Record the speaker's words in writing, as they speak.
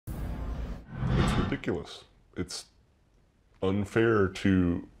ridiculous. It's unfair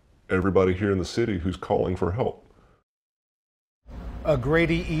to everybody here in the city who's calling for help. A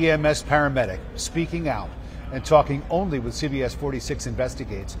Grady EMS paramedic speaking out and talking only with CBS 46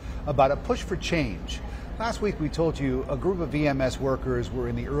 Investigates about a push for change. Last week we told you a group of EMS workers were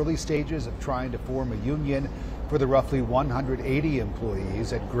in the early stages of trying to form a union for the roughly 180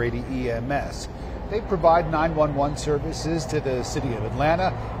 employees at Grady EMS. They provide 911 services to the city of Atlanta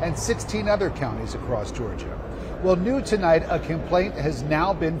and 16 other counties across Georgia. Well, new tonight, a complaint has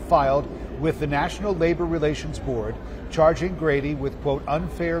now been filed with the National Labor Relations Board, charging Grady with, quote,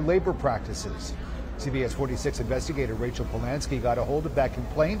 unfair labor practices. CBS 46 investigator Rachel Polansky got a hold of that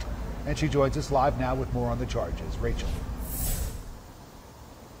complaint, and she joins us live now with more on the charges. Rachel.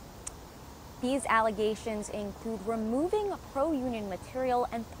 These allegations include removing pro-union material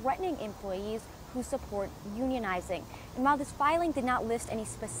and threatening employees who support unionizing. And while this filing did not list any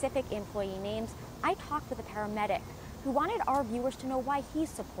specific employee names, I talked with a paramedic who wanted our viewers to know why he's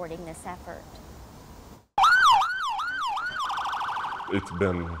supporting this effort. It's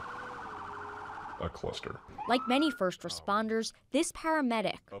been a cluster. Like many first responders, this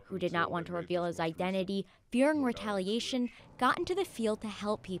paramedic, who did not want to reveal his identity, fearing retaliation, got into the field to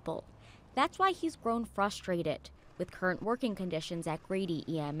help people. That's why he's grown frustrated with current working conditions at Grady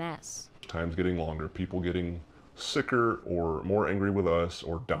EMS. Time's getting longer, people getting sicker or more angry with us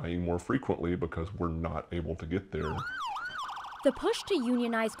or dying more frequently because we're not able to get there. The push to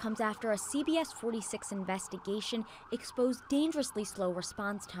unionize comes after a CBS 46 investigation exposed dangerously slow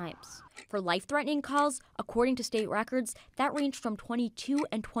response times. For life-threatening calls, according to state records, that ranged from 22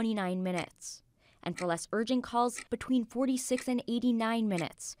 and 29 minutes. And for less urgent calls, between 46 and 89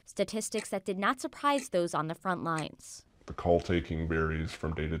 minutes. Statistics that did not surprise those on the front lines. The call taking varies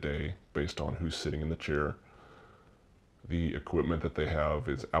from day to day based on who's sitting in the chair. The equipment that they have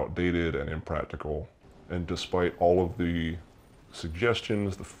is outdated and impractical. And despite all of the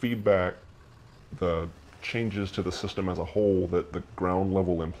suggestions, the feedback, the changes to the system as a whole that the ground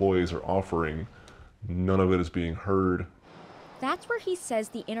level employees are offering, none of it is being heard. That's where he says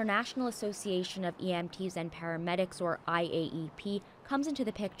the International Association of EMTs and Paramedics, or IAEP, comes into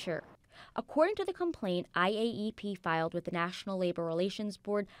the picture. According to the complaint IAEP filed with the National Labor Relations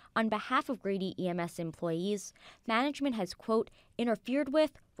Board on behalf of Grady EMS employees, management has, quote, interfered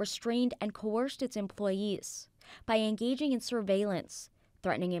with, restrained, and coerced its employees by engaging in surveillance,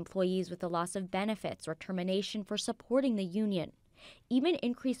 threatening employees with the loss of benefits or termination for supporting the union, even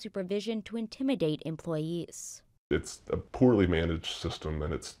increased supervision to intimidate employees. It's a poorly managed system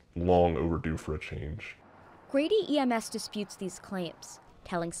and it's long overdue for a change. Grady EMS disputes these claims,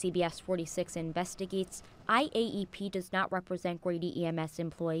 telling CBS 46 Investigates IAEP does not represent Grady EMS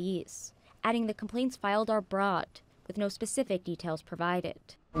employees, adding the complaints filed are broad, with no specific details provided.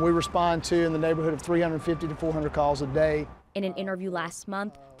 We respond to in the neighborhood of 350 to 400 calls a day. In an interview last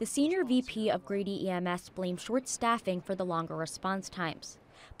month, the senior VP of Grady EMS blamed short staffing for the longer response times,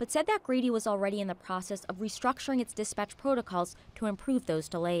 but said that Grady was already in the process of restructuring its dispatch protocols to improve those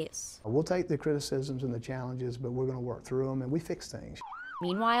delays. We'll take the criticisms and the challenges, but we're going to work through them, and we fix things.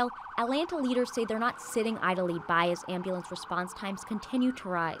 Meanwhile, Atlanta leaders say they're not sitting idly by as ambulance response times continue to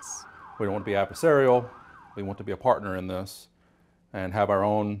rise. We don't want to be adversarial. We want to be a partner in this and have our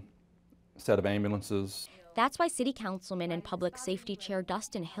own set of ambulances. That's why City Councilman and Public Safety Chair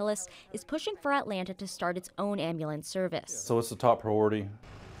Dustin Hillis is pushing for Atlanta to start its own ambulance service. So it's the top priority.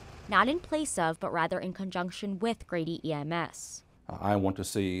 Not in place of, but rather in conjunction with Grady EMS. I want to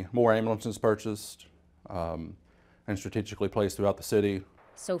see more ambulances purchased and strategically placed throughout the city.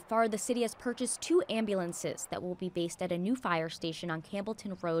 So far, the city has purchased 2 ambulances that will be based at a new fire station on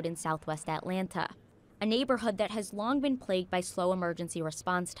Campbellton Road in southwest Atlanta, a neighborhood that has long been plagued by slow emergency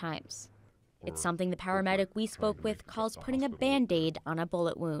response times. It's something the paramedic we spoke with calls putting a Band-Aid on a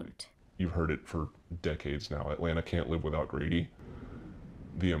bullet wound. You've heard it for decades now. Atlanta can't live without Grady.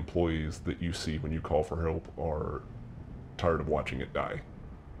 The employees that you see when you call for help are tired of watching it die.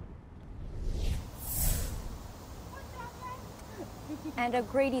 And a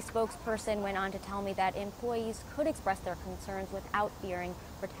Grady spokesperson went on to tell me that employees could express their concerns without fearing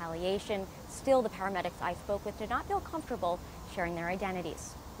retaliation. Still, the paramedics I spoke with did not feel comfortable sharing their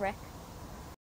identities. Rick?